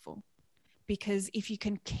helpful. Because if you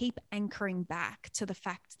can keep anchoring back to the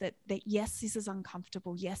fact that yes, this is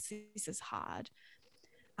uncomfortable, yes, this is hard.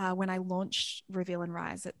 When I launched Reveal and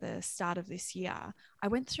Rise at the start of this year, I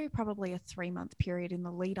went through probably a 3-month period in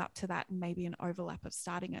the lead up to that, and maybe an overlap of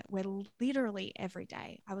starting it, where literally every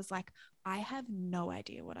day I was like, I have no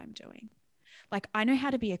idea what I'm doing. Like, I know how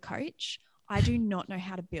to be a coach. I do not know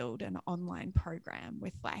how to build an online program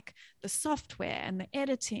with like the software and the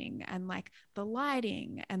editing and like the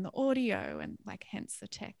lighting and the audio and like hence the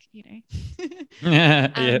tech, you know.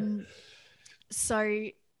 Yeah. So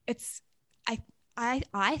it's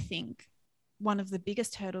I think one of the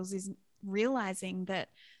biggest hurdles is realizing that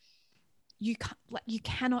you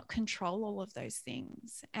cannot control all of those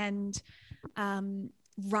things, and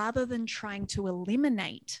rather than trying to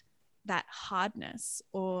eliminate that hardness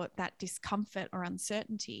or that discomfort or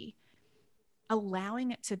uncertainty, allowing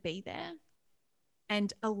it to be there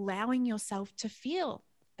and allowing yourself to feel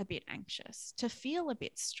a bit anxious, to feel a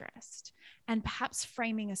bit stressed, and perhaps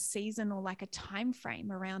framing a season or like a time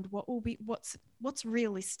frame around what's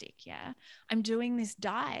realistic. Yeah, I'm doing this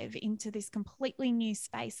dive into this completely new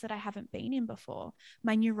space that I haven't been in before.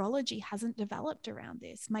 My neurology hasn't developed around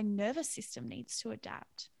this. My nervous system needs to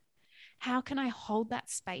adapt. How can I hold that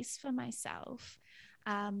space for myself,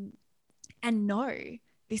 and know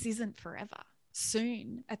this isn't forever?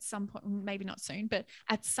 Soon, at some point, maybe not soon, but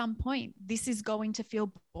at some point, this is going to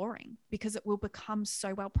feel boring because it will become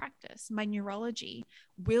so well practiced. My neurology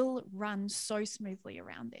will run so smoothly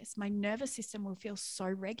around this. My nervous system will feel so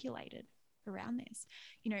regulated around this.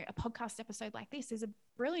 You know, a podcast episode like this is a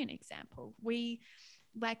brilliant example. We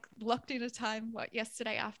like locked in a time,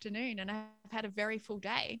 yesterday afternoon, and I've had a very full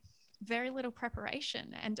day, very little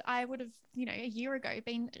preparation, and I would have, a year ago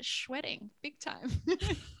been sweating big time.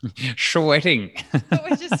 Sweating. But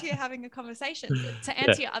we're just here having a conversation. To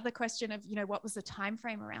answer Yeah. your other question of, what was the time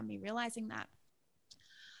frame around me realizing that,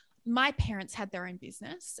 my parents had their own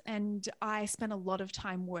business and I spent a lot of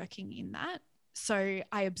time working in that. So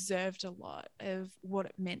I observed a lot of what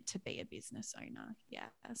it meant to be a business owner. Yeah.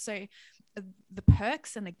 So the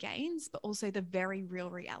perks and the gains, but also the very real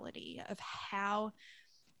reality of how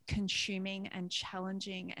consuming and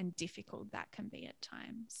challenging and difficult that can be at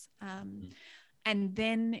times. And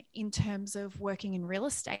then in terms of working in real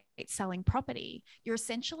estate, selling property, you're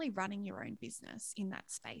essentially running your own business in that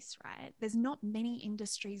space, right? There's not many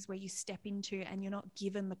industries where you step into and you're not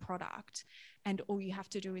given the product and all you have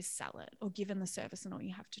to do is sell it, or given the service and all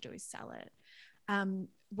you have to do is sell it.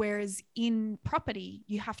 Whereas in property,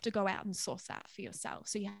 you have to go out and source that for yourself.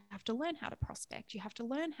 So you have to learn how to prospect, you have to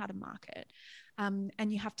learn how to market, and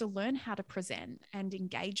you have to learn how to present and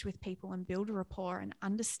engage with people and build a rapport and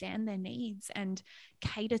understand their needs and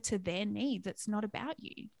cater to their needs. It's not about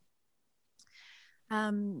you.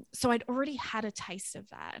 So I'd already had a taste of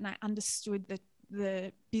that, and I understood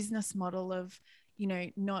the business model of,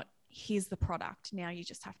 not here's the product, now you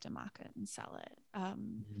just have to market and sell it.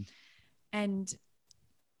 And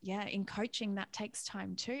yeah, in coaching, that takes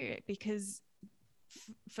time too, because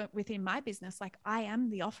for within my business, like I am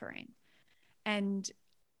the offering, and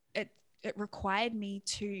it required me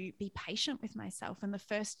to be patient with myself. In the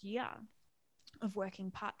first year of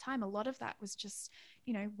working part-time, a lot of that was just,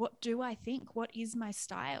 what do I think? What is my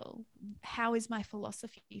style? How is my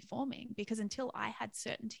philosophy forming? Because until I had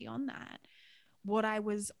certainty on that, what I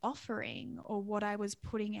was offering or what I was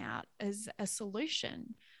putting out as a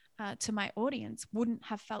solution to my audience wouldn't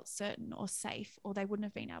have felt certain or safe, or they wouldn't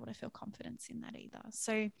have been able to feel confidence in that either.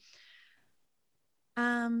 So,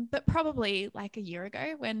 but probably like a year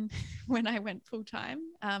ago when I went full time,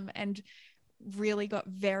 and really got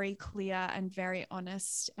very clear and very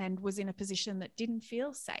honest, and was in a position that didn't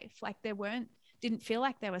feel safe. Like didn't feel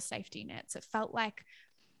like there were safety nets. It felt like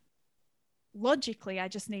logically I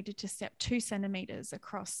just needed to step 2 centimeters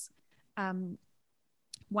across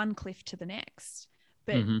one cliff to the next.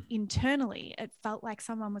 But internally, it felt like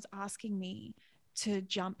someone was asking me to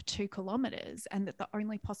jump 2 kilometers, and that the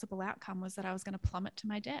only possible outcome was that I was going to plummet to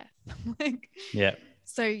my death.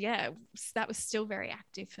 So yeah, that was still very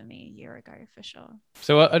active for me a year ago, for sure.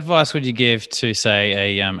 So what advice would you give to,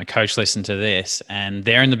 say, a coach listen to this and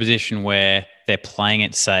they're in the position where they're playing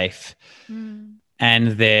it safe and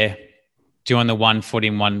they're doing the 1 foot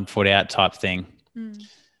in, 1 foot out type thing?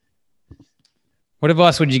 What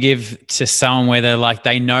advice would you give to someone where they're like,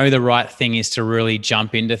 they know the right thing is to really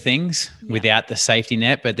jump into things without the safety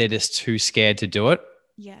net, but they're just too scared to do it?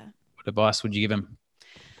 Yeah. What advice would you give them?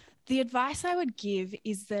 The advice I would give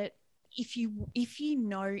is that if you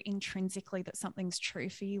know intrinsically that something's true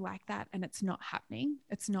for you like that and it's not happening,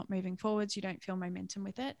 it's not moving forwards, you don't feel momentum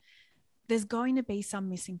with it, there's going to be some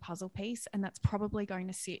missing puzzle piece, and that's probably going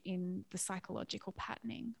to sit in the psychological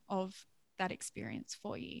patterning of that experience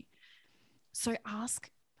for you. So ask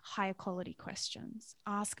higher quality questions,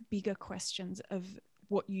 ask bigger questions of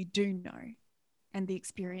what you do know and the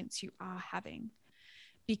experience you are having,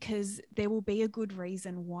 because there will be a good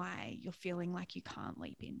reason why you're feeling like you can't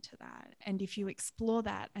leap into that. And if you explore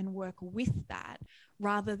that and work with that,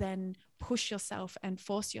 rather than push yourself and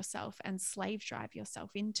force yourself and slave drive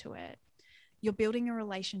yourself into it, you're building a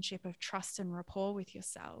relationship of trust and rapport with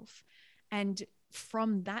yourself. And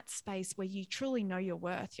from that space where you truly know your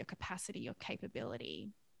worth, your capacity, your capability,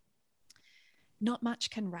 not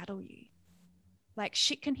much can rattle you. Like,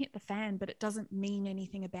 shit can hit the fan, but it doesn't mean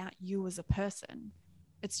anything about you as a person.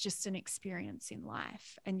 It's just an experience in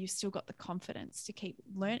life, and you've still got the confidence to keep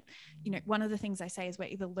learning. You know, one of the things I say is we're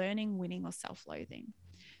either learning, winning, or self-loathing.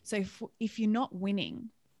 So if you're not winning,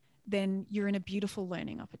 then you're in a beautiful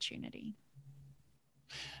learning opportunity.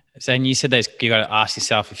 So, and you said you got to ask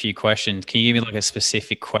yourself a few questions. Can you give me like a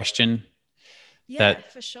specific question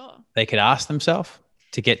that for sure they could ask themselves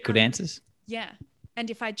to get good answers? Yeah. And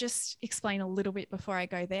if I just explain a little bit before I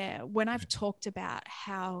go there, when I've talked about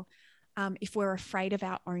how if we're afraid of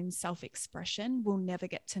our own self-expression, we'll never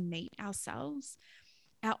get to meet ourselves.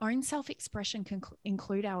 Our own self-expression can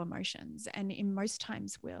include our emotions, and in most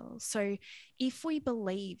times will. So if we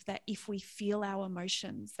believe that if we feel our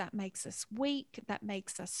emotions, that makes us weak, that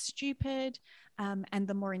makes us stupid, and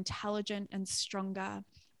the more intelligent and stronger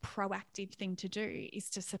proactive thing to do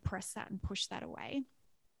is to suppress that and push that away,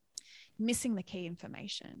 missing the key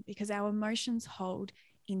information, because our emotions hold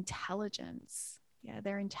intelligence. Yeah,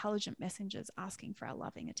 they're intelligent messengers asking for our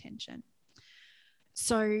loving attention.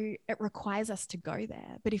 So it requires us to go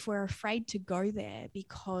there. But if we're afraid to go there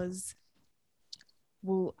because,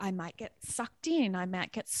 well, I might get sucked in, I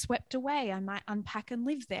might get swept away, I might unpack and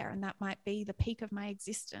live there, and that might be the peak of my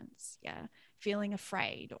existence. Yeah, feeling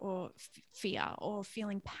afraid or fear or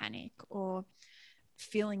feeling panic or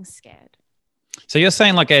feeling scared. So you're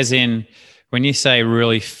saying, like, as in when you say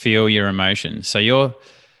really feel your emotions, so you're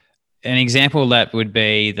an example that would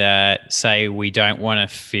be that, say, we don't want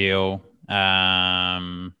to feel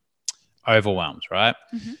overwhelmed, right?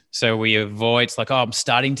 Mm-hmm. So we avoid, it's like, oh, I'm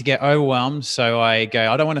starting to get overwhelmed. So I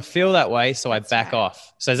go, I don't want to feel that way. So That's I back right.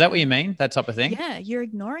 off. So is that what you mean? That type of thing? Yeah, you're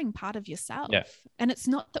ignoring part of yourself. Yeah. And it's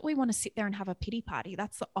not that we want to sit there and have a pity party.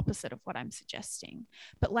 That's the opposite of what I'm suggesting.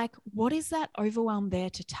 But like, what is that overwhelm there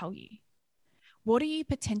to tell you? What are you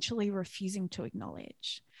potentially refusing to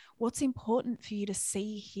acknowledge? What's important for you to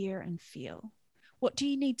see, hear, and feel? What do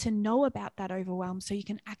you need to know about that overwhelm so you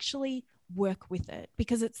can actually work with it?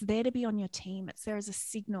 Because it's there to be on your team. It's there as a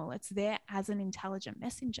signal. It's there as an intelligent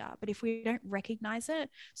messenger. But if we don't recognize it,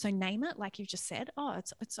 so name it, like you've just said, oh,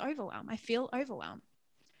 it's overwhelm. I feel overwhelmed.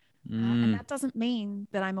 And that doesn't mean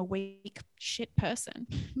that I'm a weak shit person.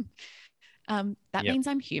 That means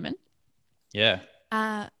I'm human. Yeah.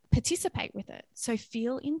 Participate with it. So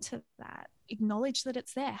feel into that, acknowledge that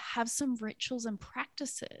it's there, have some rituals and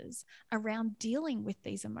practices around dealing with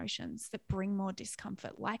these emotions that bring more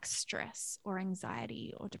discomfort, like stress or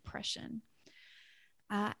anxiety or depression.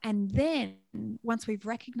 And then once we've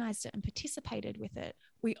recognized it and participated with it,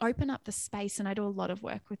 we open up the space. And I do a lot of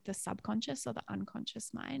work with the subconscious or the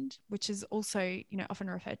unconscious mind, which is also, often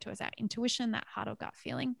referred to as our intuition, that heart or gut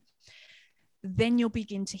feeling. Then you'll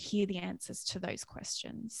begin to hear the answers to those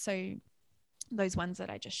questions. So those ones that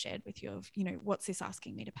I just shared with you of, what's this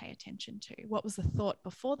asking me to pay attention to? What was the thought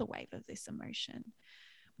before the wave of this emotion?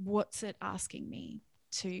 What's it asking me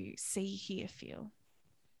to see, hear, feel?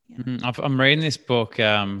 Yeah. I'm reading this book,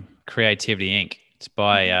 Creativity Inc. It's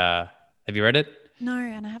by, have you read it? No,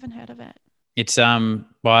 and I haven't heard of it. It's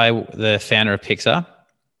by the founder of Pixar.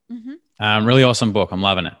 Mm-hmm. Really awesome book. I'm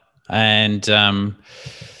loving it. And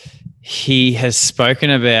he has spoken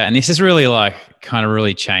about, and this has really kind of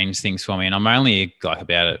really changed things for me. And I'm only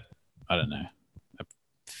about it, I don't know, a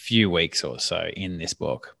few weeks or so in this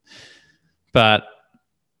book. But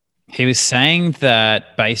he was saying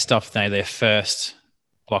that based off their first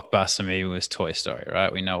blockbuster movie was Toy Story,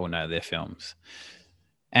 right? We all know their films.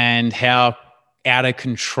 And how out of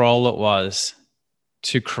control it was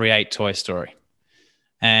to create Toy Story.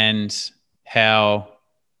 And how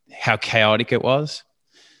chaotic it was.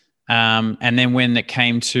 And then when it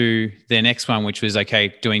came to the next one, which was,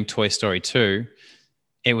 doing Toy Story 2,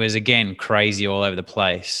 it was, again, crazy all over the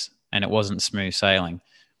place and it wasn't smooth sailing.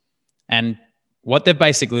 And what they've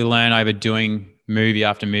basically learned over doing movie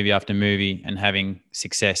after movie after movie and having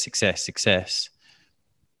success,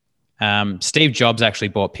 Steve Jobs actually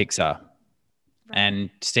bought Pixar. Right. And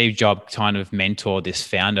Steve Jobs kind of mentored this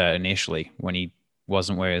founder initially when he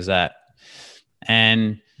wasn't where he was at.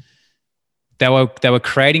 And they were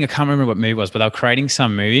creating, I can't remember what movie it was, but they were creating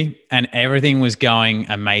some movie and everything was going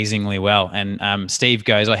amazingly well. And Steve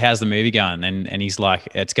goes, "Oh, how's the movie going?" And he's like,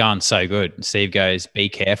 "It's going so good." And Steve goes, "Be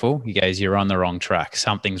careful." He goes, "You're on the wrong track.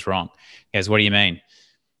 Something's wrong." He goes, "What do you mean?"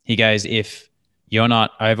 He goes, "If you're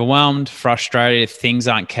not overwhelmed, frustrated, if things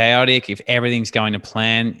aren't chaotic, if everything's going to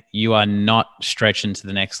plan, you are not stretching to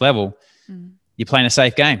the next level. Mm. You're playing a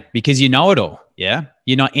safe game because you know it all. Yeah.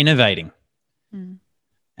 You're not innovating." Mm.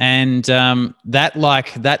 And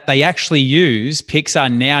that they actually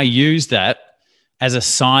Pixar now use that as a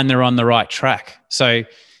sign they're on the right track. So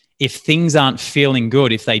if things aren't feeling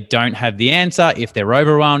good, if they don't have the answer, if they're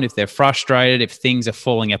overwhelmed, if they're frustrated, if things are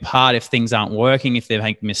falling apart, if things aren't working, if they're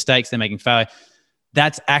making mistakes, they're making failure,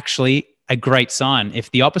 that's actually a great sign. If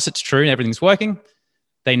the opposite's true and everything's working,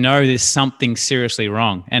 they know there's something seriously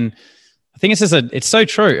wrong. And I think it's so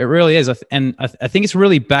true. It really is. And I think it's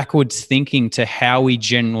really backwards thinking to how we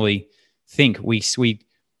generally think. We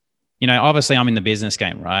obviously I'm in the business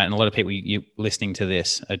game, right? And a lot of people you listening to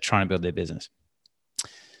this are trying to build their business.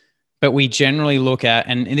 But we generally look at,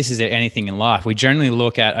 and this is anything in life, we generally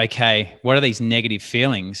look at, okay, what are these negative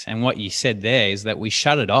feelings? And what you said there is that we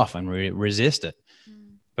shut it off and resist it.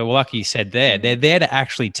 Mm. But like you said there, they're there to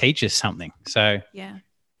actually teach us something. So Yeah.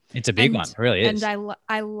 it's a big one. It really is. And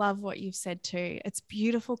I love what you've said too. It's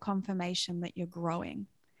beautiful confirmation that you're growing.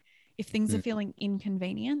 If things are feeling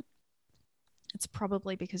inconvenient, it's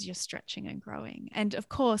probably because you're stretching and growing. And of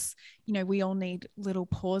course, we all need little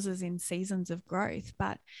pauses in seasons of growth.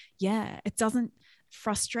 But yeah, it doesn't,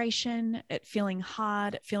 frustration, it feeling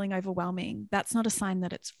hard, it feeling overwhelming, that's not a sign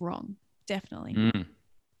that it's wrong. Definitely.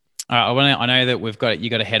 All right, I know that you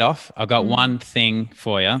got to head off. I've got one thing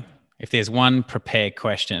for you. If there's one prepared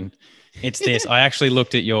question, it's this. I actually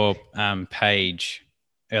looked at your page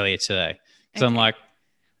earlier today. So I'm like,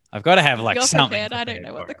 I've got to have You're something. Prepared. I don't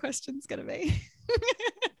know what the question's going to be.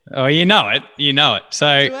 Oh, you know it. So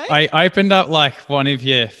I opened up one of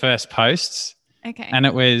your first posts. Okay. And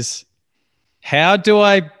it was, I don't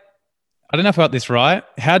know if I got this right.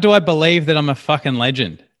 How do I believe that I'm a fucking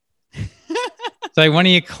legend? So one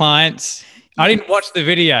of your clients, I didn't watch the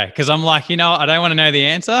video because I'm like, I don't want to know the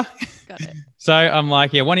answer. Got it. So I'm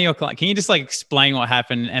like, one of your clients, can you just explain what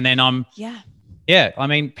happened? And then I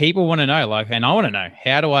mean, people want to know, and I want to know,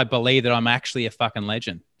 how do I believe that I'm actually a fucking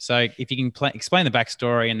legend? So if you can explain the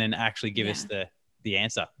backstory and then actually give us the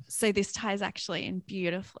answer. So this ties actually in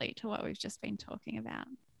beautifully to what we've just been talking about.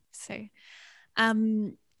 So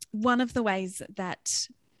one of the ways that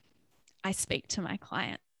I speak to my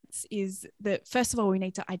clients is that, first of all, we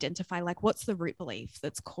need to identify what's the root belief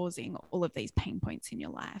that's causing all of these pain points in your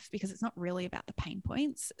life, because it's not really about the pain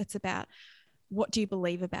points. It's about, what do you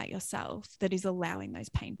believe about yourself that is allowing those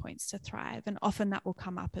pain points to thrive? And often that will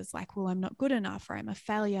come up as well, I'm not good enough, or I'm a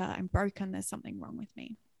failure, I'm broken, there's something wrong with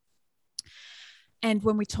me. And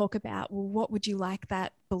when we talk about, what would you like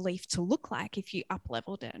that belief to look like if you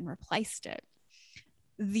up-leveled it and replaced it?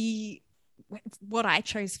 What I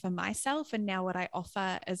chose for myself, and now what I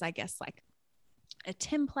offer as, I guess, a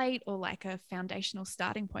template or a foundational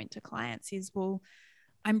starting point to clients is,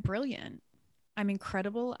 I'm brilliant, I'm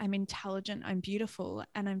incredible, I'm intelligent, I'm beautiful,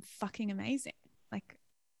 and I'm fucking amazing.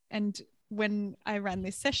 And when I ran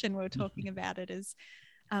this session, we were talking about it as,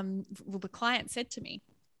 the client said to me,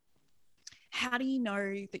 how do you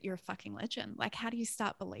know that you're a fucking legend? How do you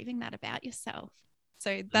start believing that about yourself?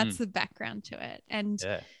 So that's the background to it. And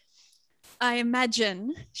I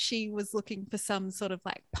imagine she was looking for some sort of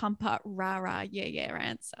pump up, rah, yeah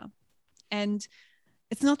answer. And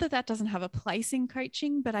it's not that doesn't have a place in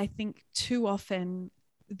coaching, but I think too often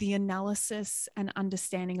the analysis and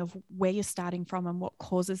understanding of where you're starting from and what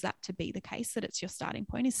causes that to be the case, that it's your starting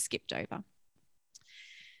point, is skipped over.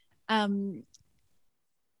 And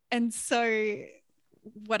so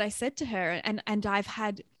what I said to her, and I've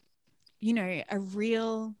had, a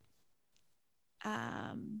real,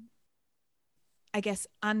 I guess,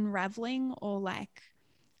 unraveling or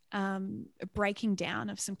breaking down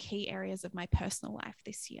of some key areas of my personal life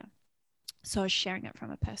this year. So I was sharing it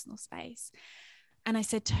from a personal space. And I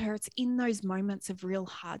said to her, it's in those moments of real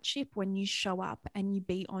hardship when you show up and you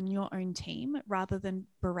be on your own team rather than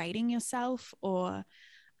berating yourself or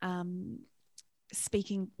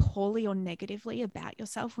speaking poorly or negatively about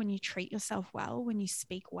yourself, when you treat yourself well, when you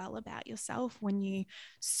speak well about yourself, when you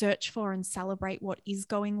search for and celebrate what is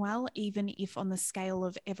going well, even if on the scale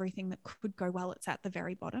of everything that could go well, it's at the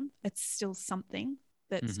very bottom, it's still something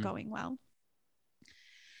that's going well.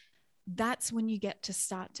 that's when you get to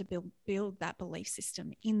start to build that belief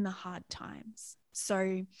system in the hard times.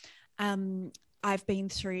 So I've been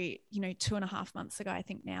through, 2.5 months ago, I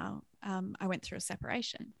think now, I went through a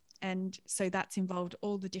separation. And so that's involved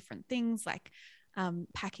all the different things like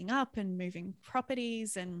packing up and moving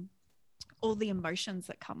properties and all the emotions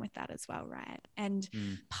that come with that as well, right? And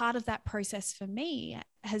part of that process for me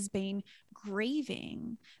has been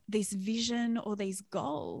grieving this vision or these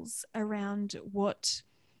goals around what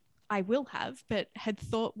I will have, but had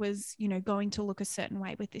thought was, going to look a certain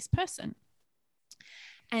way with this person.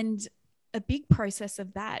 And a big process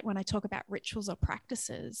of that, when I talk about rituals or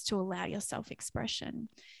practices to allow your self-expression,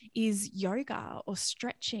 is yoga or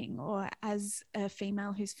stretching, or as a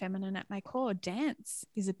female who's feminine at my core, dance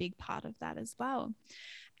is a big part of that as well.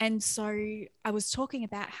 And so I was talking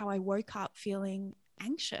about how I woke up feeling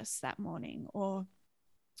anxious that morning or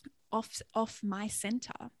off my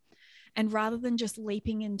center. And rather than just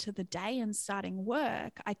leaping into the day and starting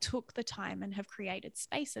work, I took the time and have created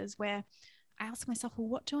spaces where I ask myself, well,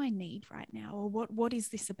 what do I need right now? Or what is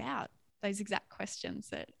this about? Those exact questions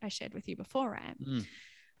that I shared with you before, right?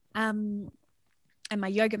 And my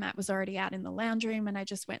yoga mat was already out in the lounge room, and I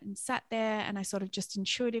just went and sat there, and I sort of just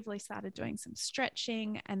intuitively started doing some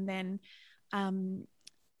stretching, and then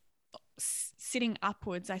sitting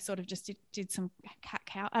upwards, I sort of just did some cat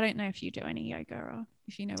cow. I don't know if you do any yoga or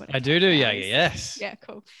if you know what I do yoga, yes. Yeah,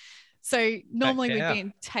 cool. So normally we'd be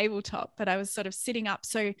in tabletop, but I was sort of sitting up.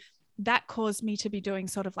 So that caused me to be doing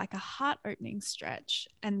sort of like a heart opening stretch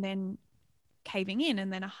and then caving in,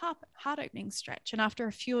 and then a heart opening stretch. And after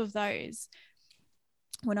a few of those,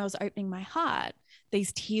 when I was opening my heart,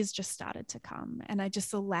 these tears just started to come, and I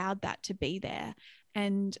just allowed that to be there.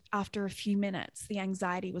 And after a few minutes, the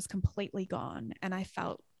anxiety was completely gone, and I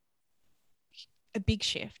felt a big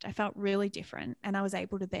shift. I felt really different, and I was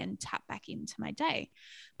able to then tap back into my day,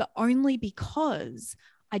 but only because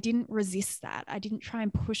I didn't resist that. I didn't try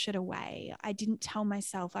and push it away. I didn't tell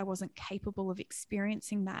myself I wasn't capable of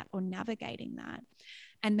experiencing that or navigating that.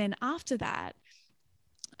 And then after that,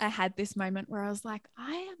 I had this moment where I was like,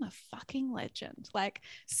 I am a fucking legend. Like,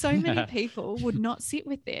 so many people would not sit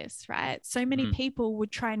with this, right? So many people would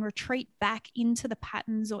try and retreat back into the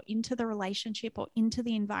patterns or into the relationship or into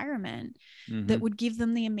the environment that would give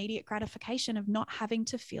them the immediate gratification of not having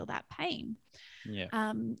to feel that pain.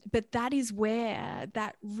 Yeah. But that is where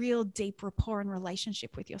that real deep rapport and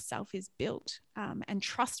relationship with yourself is built, and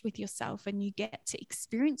trust with yourself. And you get to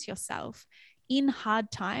experience yourself in hard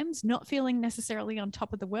times, not feeling necessarily on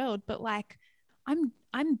top of the world, but like,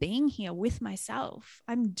 I'm being here with myself.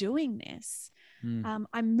 I'm doing this.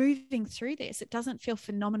 I'm moving through this. It doesn't feel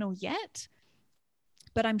phenomenal yet,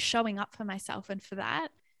 but I'm showing up for myself. And for that,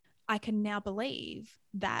 I can now believe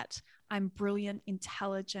that I'm brilliant,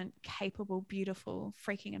 intelligent, capable, beautiful,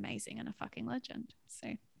 freaking amazing, and a fucking legend.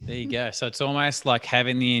 So there you go. So it's almost like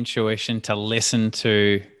having the intuition to listen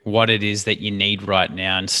to what it is that you need right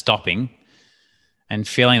now and stopping and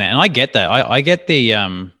feeling that. And I get that. I get the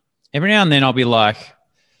every now and then I'll be like,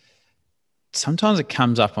 sometimes it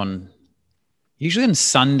comes up usually on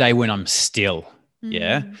Sunday when I'm still.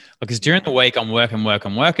 Yeah. Because during the week I'm working.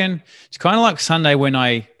 It's kind of like Sunday when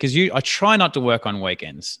I try not to work on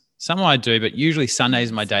weekends. Some I do, but usually Sunday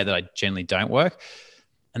is my day that I generally don't work.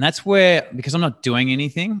 And that's where, because I'm not doing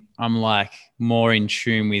anything, I'm like more in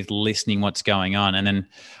tune with listening what's going on. And then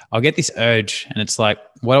I'll get this urge and it's like,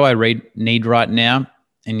 what do I need right now?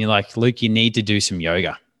 And you're like, Luke, you need to do some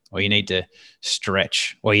yoga, or you need to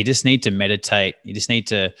stretch, or you just need to meditate. You just need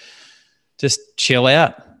to just chill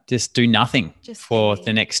out, just do nothing for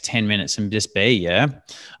the next 10 minutes and just be. Yeah.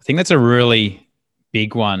 I think that's a really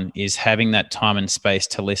big one, is having that time and space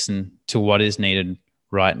to listen to what is needed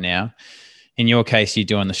right now. In your case, you're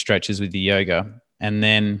doing the stretches with the yoga. And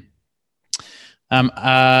then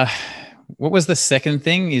what was the second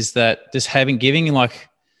thing, is that just giving like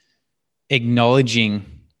acknowledging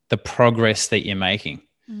the progress that you're making,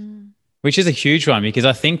 which is a huge one, because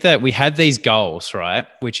I think that we have these goals, right,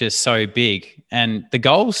 which is so big, and the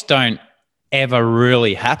goals don't ever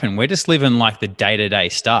really happen. We're just living like the day-to-day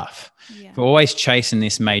stuff. Yeah. We're always chasing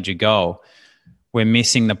this major goal. We're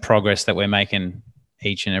missing the progress that we're making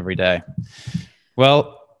each and every day.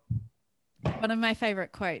 Well, one of my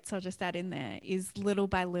favorite quotes, I'll just add in there, is little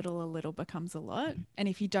by little, a little becomes a lot. And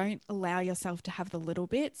if you don't allow yourself to have the little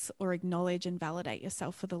bits or acknowledge and validate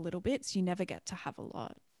yourself for the little bits, you never get to have a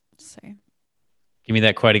lot. So give me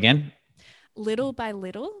that quote again. Little by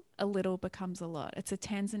little, a little becomes a lot. It's a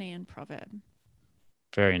Tanzanian proverb.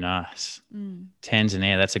 Very nice.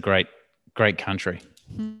 Tanzania, that's a great country.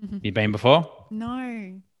 Have you been before?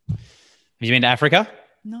 No. Have you been to Africa?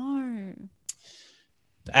 No.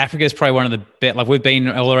 Africa is probably one of the best. Like we've been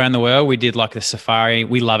all around the world. We did like the safari.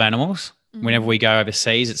 We love animals. Whenever we go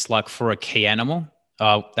overseas, it's like for a key animal.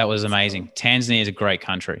 Oh, that was amazing. Cool. Tanzania is a great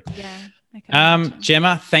country. Yeah. I can imagine.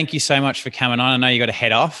 Gemma, thank you so much for coming on. I know you got to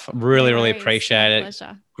head off. Really, really appreciate it.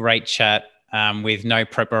 Pleasure. Great chat. With no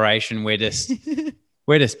preparation. We're just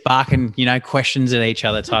barking, questions at each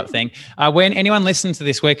other type thing. When anyone listens to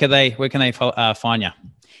this, where can they find you?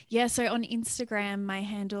 Yeah, so on Instagram, my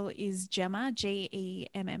handle is Gemma,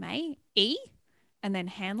 GEMMAE, and then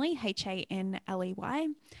Hanley, HANLEY,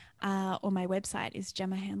 or my website is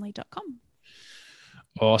gemmahanley.com.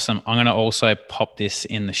 Awesome. I'm going to also pop this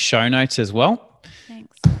in the show notes as well.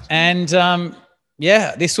 Thanks. And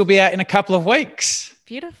this will be out in a couple of weeks.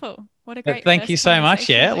 Beautiful. What a great Thank you so much.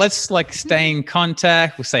 Yeah, let's stay in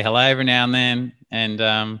contact. We'll say hello every now and then,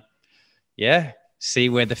 and see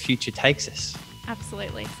where the future takes us.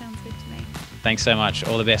 Absolutely. Sounds good to me. Thanks so much.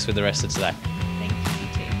 All the best with the rest of today. Thank you,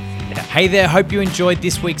 too. Hey there. Hope you enjoyed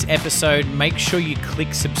this week's episode. Make sure you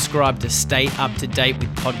click subscribe to stay up to date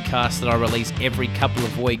with podcasts that I release every couple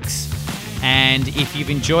of weeks. And if you've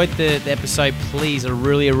enjoyed the episode, please, I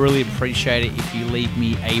really appreciate it if you leave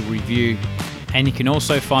me a review. And you can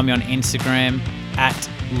also find me on Instagram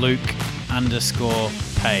 @Luke_Page.